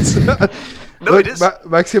satellites. No, it is.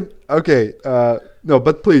 Maxim, okay, no,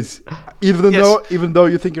 but please, even though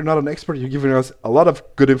you think you're not an expert, you're giving us a lot of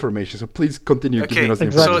good information. So please continue giving us the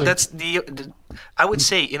information. So that's I would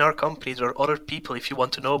say in our company there are other people. If you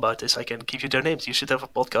want to know about this, I can give you their names. You should have a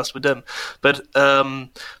podcast with them. But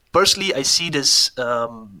personally, I see this.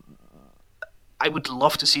 I would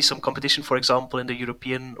love to see some competition, for example, in the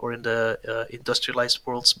European or in the industrialized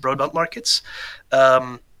world's broadband markets.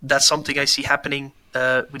 That's something I see happening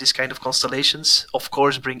with this kind of constellations. Of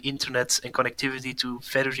course, bring internet and connectivity to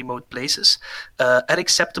very remote places at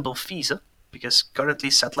acceptable fees, because currently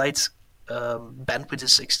satellite bandwidth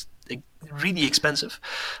is really expensive.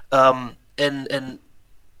 And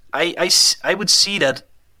I would see that,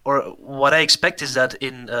 or what I expect is that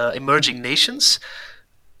in emerging nations,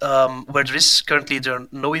 where there is currently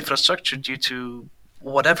no infrastructure due to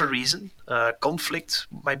whatever reason, conflict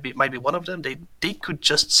might be one of them. They could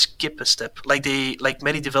just skip a step, like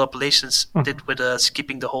many developed nations did with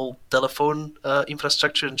skipping the whole telephone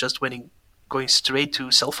infrastructure and just going straight to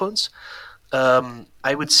cell phones.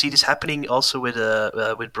 I would see this happening also with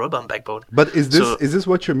broadband backbone. But is this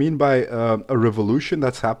what you mean by a revolution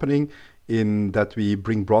that's happening? In that we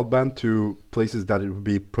bring broadband to places that it would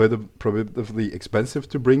be prohibitively expensive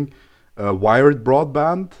to bring wired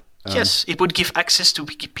broadband? Yes, it would give access to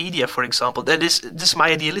Wikipedia, for example. This is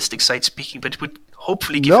my idealistic side speaking, but it would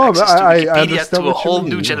hopefully give access to Wikipedia to a whole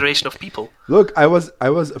new generation of people. Look, I was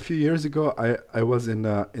a few years ago. I was in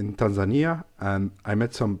Tanzania, and I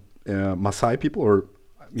met some Maasai people, or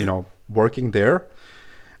working there.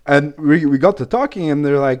 And we got to talking, and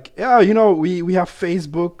they're like, yeah, we have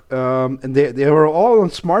Facebook, and they were all on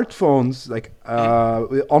smartphones, like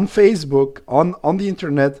on Facebook, on the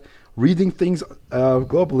internet, reading things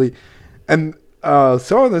globally. And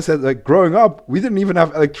some of them said, like, growing up, we didn't even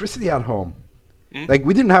have electricity at home. Like,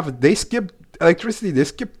 we didn't have, they skipped electricity, they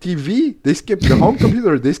skipped TV, they skipped the home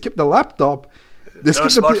computer, they skipped the laptop. They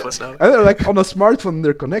skipped smartphones now. And they're like, on a smartphone,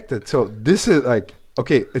 they're connected. So this is like,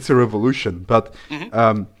 okay, it's a revolution, but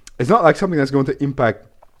it's not like something that's going to impact.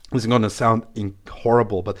 It's going to sound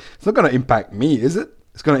horrible, but it's not going to impact me, is it?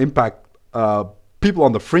 It's going to impact people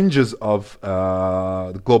on the fringes of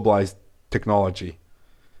the globalized technology.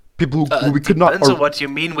 People who we could not. Depends on what you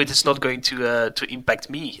mean with it's not going to impact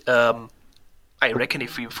me. I reckon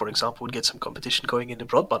if we, for example, would get some competition going in the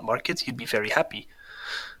broadband market, you'd be very happy.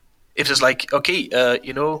 If it's like, okay,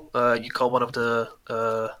 you call one of the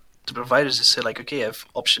providers and say like, okay, I have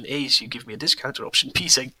option A, so you give me a discount, or option B,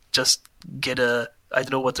 so I just get I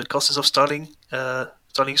don't know what the cost is of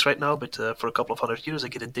Starlink's right now, but for a couple of €100 I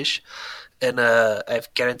get a dish, and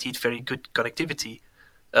I've guaranteed very good connectivity.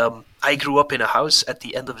 I grew up in a house at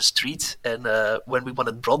the end of a street, and when we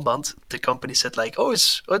wanted broadband, the company said like, oh,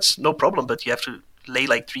 it's no problem, but you have to lay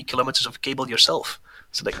like 3 kilometers of cable yourself.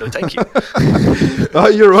 So like, no, thank you.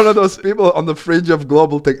 You're one of those people on the fringe of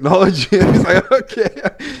global technology. It's like, okay,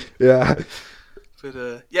 yeah. But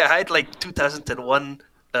I had like 2001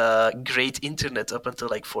 great internet up until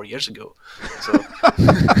like 4 years ago. So,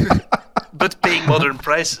 but paying modern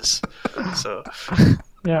prices. So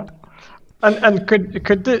yeah. And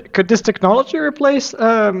could this technology replace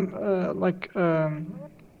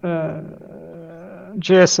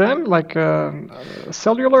GSM, like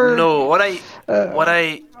cellular? No, what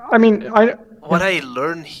I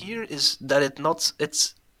learn here is that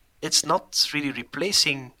it's not really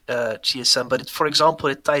replacing GSM, but for example,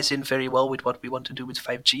 it ties in very well with what we want to do with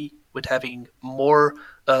 5G, with having more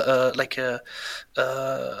like a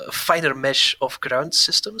finer mesh of ground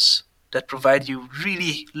systems that provide you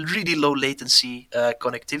really, really low latency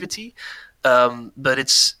connectivity, but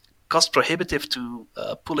it's cost prohibitive to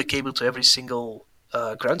pull a cable to every single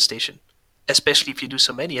ground station, especially if you do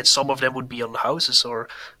so many, and some of them would be on houses or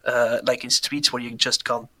like in streets where you just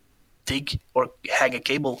can't dig or hang a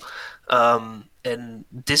cable, and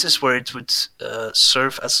this is where it would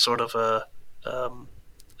serve as sort of a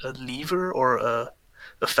lever or a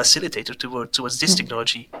facilitator towards this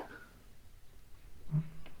technology.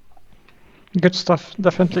 Good stuff.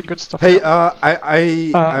 Definitely good stuff. Hey,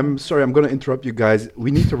 I'm sorry, I'm going to interrupt you guys.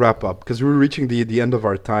 We need to wrap up because we're reaching the end of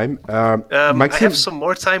our time. I Maxime, have some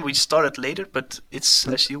more time. We started later, but it's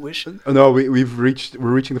as you wish. no, we're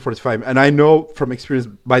reaching the 45, and I know from experience.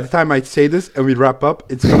 By the time I say this and we wrap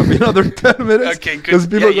up, it's going to be another 10 minutes. Okay, good. Because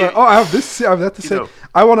people are going, oh, I have this, I have that to say. know.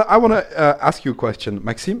 I wanna ask you a question,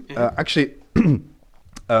 Maxime. Actually,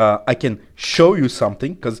 I can show you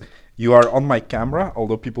something because you are on my camera,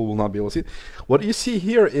 although people will not be able to see it. What you see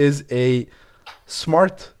here is a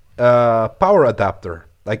smart power adapter.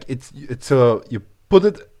 Like it's you put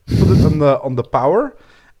it on the power,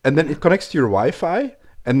 and then it connects to your Wi-Fi.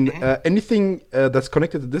 And anything that's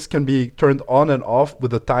connected to this can be turned on and off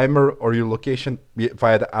with a timer or your location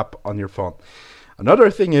via the app on your phone.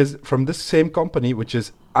 Another thing is from this same company, which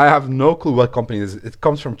is, I have no clue what company it is. It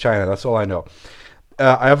comes from China. That's all I know.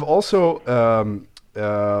 I have also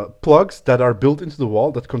plugs that are built into the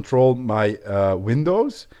wall that control my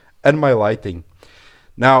windows and my lighting.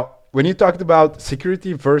 Now, when you talked about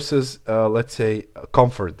security versus, let's say,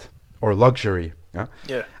 comfort or luxury,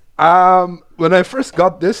 when I first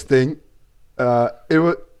got this thing,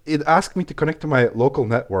 it asked me to connect to my local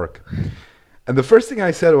network. And the first thing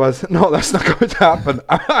I said was, no, that's not going to happen.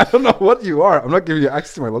 I don't know what you are. I'm not giving you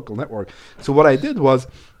access to my local network. So what I did was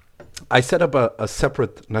I set up a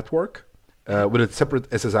separate network with a separate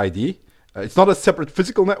SSID. It's not a separate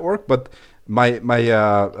physical network, but my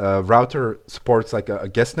router supports like a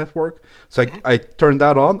guest network. So I turned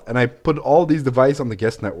that on and I put all these devices on the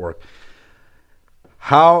guest network.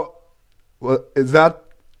 Is that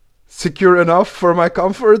secure enough for my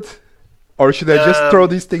comfort? Or should I just throw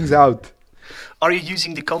these things out? Are you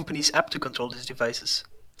using the company's app to control these devices?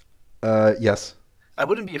 Yes. I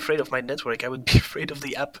wouldn't be afraid of my network. I would be afraid of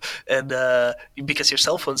the app, and because your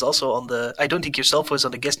cell phone's also on the. I don't think your cell phone is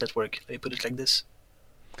on the guest network. Let me put it like this.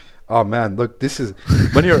 Oh man, look, this is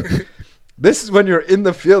when you're. This is when you're in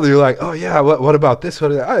the field. You're like, oh yeah, what about this?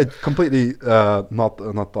 I completely not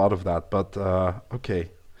thought of that, but okay,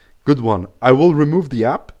 good one. I will remove the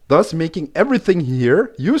app, thus making everything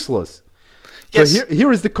here useless. Yes. So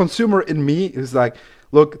here is the consumer in me is like,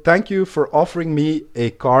 look, thank you for offering me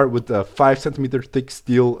a car with a 5 centimeter thick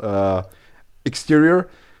steel exterior,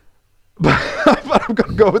 but I'm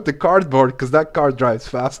gonna go with the cardboard because that car drives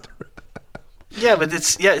faster. Yeah, but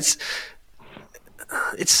it's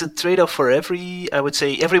a trade-off for I would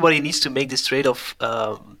say everybody needs to make this trade-off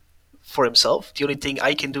for himself. The only thing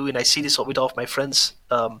I can do, and I see this with all of my friends,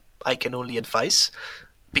 I can only advise,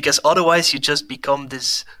 because otherwise you just become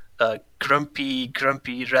this grumpy,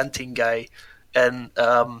 ranting guy. And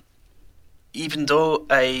even though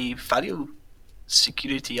I value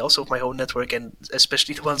security also of my own network, and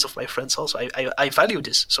especially the ones of my friends also, I value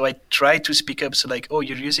this. So I try to speak up, so like, oh,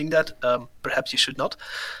 you're using that, perhaps you should not.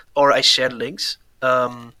 Or I share links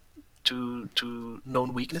to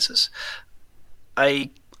known weaknesses.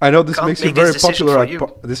 I know this makes you very popular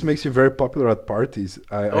this makes you very popular at parties.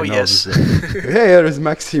 I know yes. Hey, there's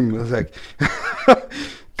Maxime. I was like,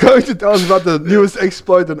 going to tell us about the newest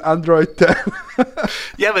exploit on Android 10.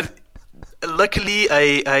 Yeah, but luckily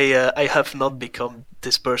I have not become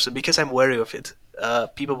this person because I'm wary of it.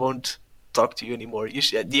 People won't talk to you anymore.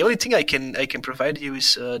 The only thing I can provide you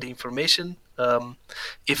is the information.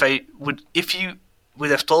 If you would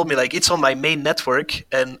have told me like it's on my main network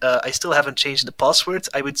and I still haven't changed the password,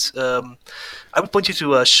 I would point you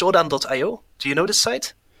to Shodan.io. Do you know this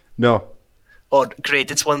site? No. Oh, great!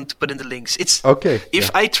 It's one to put in the links. It's okay. If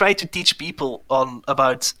I try to teach people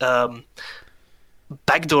about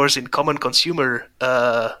backdoors in common consumer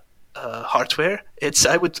hardware,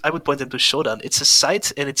 I would point them to Shodan. It's a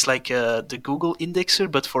site, and it's like the Google indexer,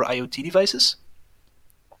 but for IoT devices.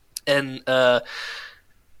 And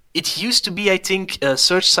it used to be, I think, a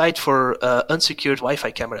search site for unsecured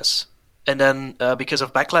Wi-Fi cameras. And then because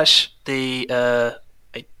of backlash, I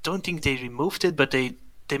don't think they removed it, but they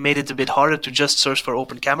made it a bit harder to just search for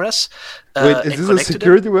open cameras. Wait, is this a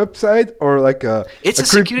security website or like it's a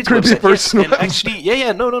security creepy website? Person yes. And actually,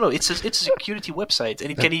 no. It's a security website, and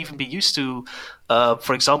it can even be used to,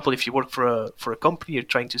 for example, if you work for a company, you're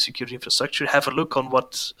trying to secure your infrastructure, have a look on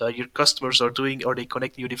what your customers are doing. Are they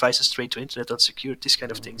connecting your devices straight to internet unsecured? This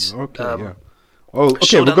kind of things. Okay, yeah. Oh,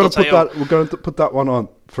 okay. We're gonna put that one on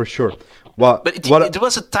for sure. But there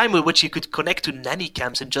was a time in which you could connect to nanny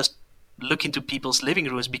cams and just look into people's living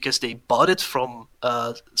rooms because they bought it from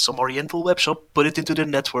some Oriental web shop, put it into the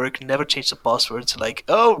network, never changed the passwords. Like,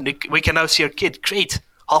 oh, Nick, we can now see your kid. Great.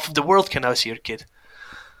 Half of the world can now see your kid.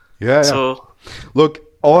 Yeah. So, look,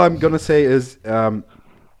 all I'm gonna say is,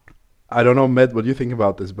 I don't know, Med, what do you think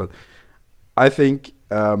about this? But I think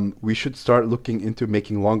we should start looking into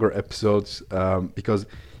making longer episodes because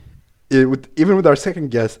even with our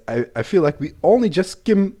second guest, I feel like we only just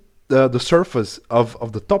skim the surface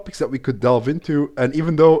of the topics that we could delve into. And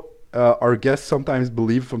even though our guests sometimes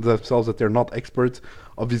believe from themselves that they're not experts,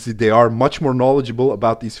 obviously they are much more knowledgeable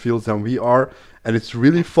about these fields than we are. And it's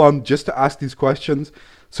really fun just to ask these questions.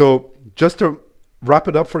 So just to wrap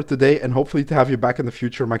it up for today, and hopefully to have you back in the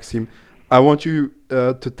future, Maxime, I want you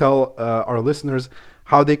to tell our listeners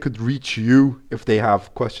how they could reach you if they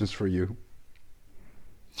have questions for you.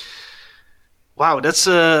 Wow, that's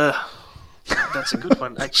a good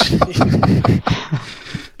one, actually.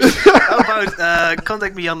 How about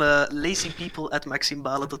contact me on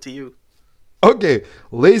lazypeople@maximebalen.eu. Okay,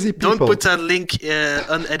 lazy people. Don't put that link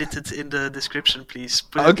unedited in the description, please.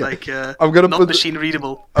 Put it like I'm gonna not put machine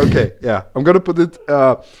readable. Okay, yeah, I'm gonna put it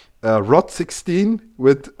rot16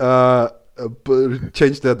 with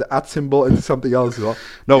change the at symbol into something else as well.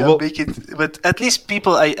 No, yeah, we'll make it. But at least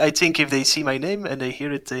people, I think, if they see my name and they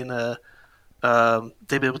hear it in, they'll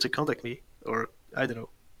be able to contact me, or I don't know,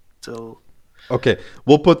 till. Okay,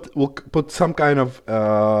 we'll put some kind of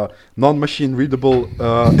non-machine readable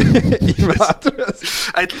email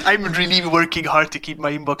address. I'm really working hard to keep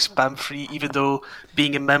my inbox spam free, even though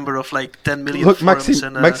being a member of like 10 million Look, forums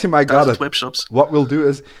Maxime, I got it. web shops. What we'll do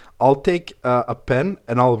is I'll take a pen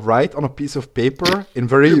and I'll write on a piece of paper in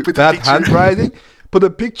very bad handwriting, put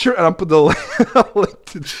a picture, and I'll put the link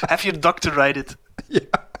to that. Have your doctor write it. Yeah.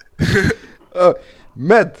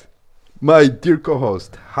 Matt, my dear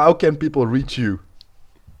co-host, how can people reach you?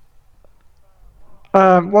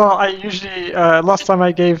 Well, I usually, last time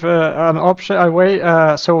I gave an option away,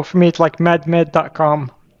 so for me it's like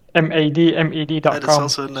madmed.com, madmed.com. That is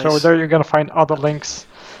also nice. So there you're going to find other links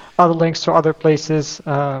to other places.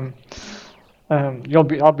 I'll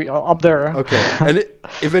be up there. Okay, and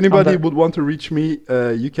if anybody would want to reach me,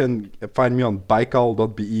 you can find me on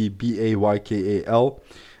baykal.be, baykal.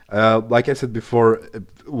 Like I said before,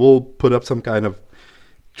 we'll put up some kind of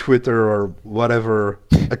Twitter or whatever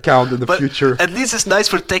account in the future. At least it's nice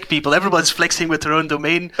for tech people. Everyone's flexing with their own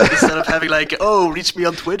domain instead of having like, oh, reach me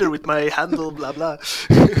on Twitter with my handle, blah, blah.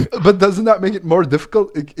 But doesn't that make it more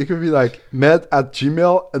difficult? It could be like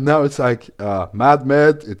med@gmail, and now it's like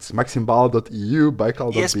madmed, it's maximebalen.eu,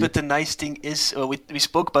 baykal.be. Yes, but the nice thing is, we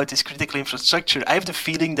spoke about this critical infrastructure. I have the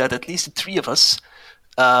feeling that at least the three of us,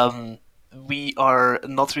 we are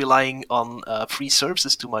not relying on free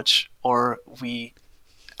services too much, or we,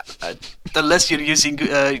 unless you're using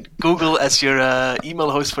Google as your email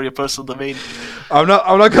host for your personal domain. I'm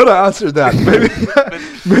not gonna answer that.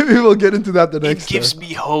 Maybe we'll get into that the next time. It gives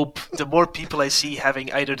me hope. The more people I see having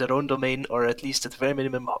either their own domain or at least at the very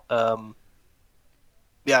minimum,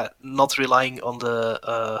 not relying on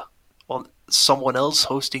the on someone else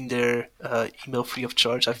hosting their email free of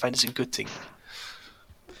charge, I find it's a good thing.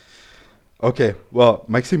 Okay, well,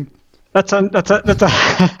 Maxime. That's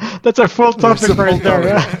a full topic right there.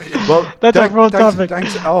 Yeah. Well, that's a full topic.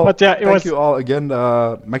 Thanks all. But yeah, thank you all again,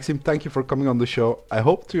 Maxime. Thank you for coming on the show. I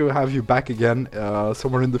hope to have you back again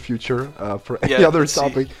somewhere in the future for any other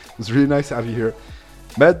topic. It was really nice to have you here.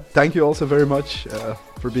 Med, thank you also very much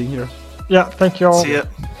for being here. Yeah, thank you all. See ya.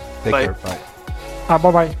 Take Bye. care. Bye.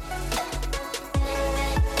 Bye bye.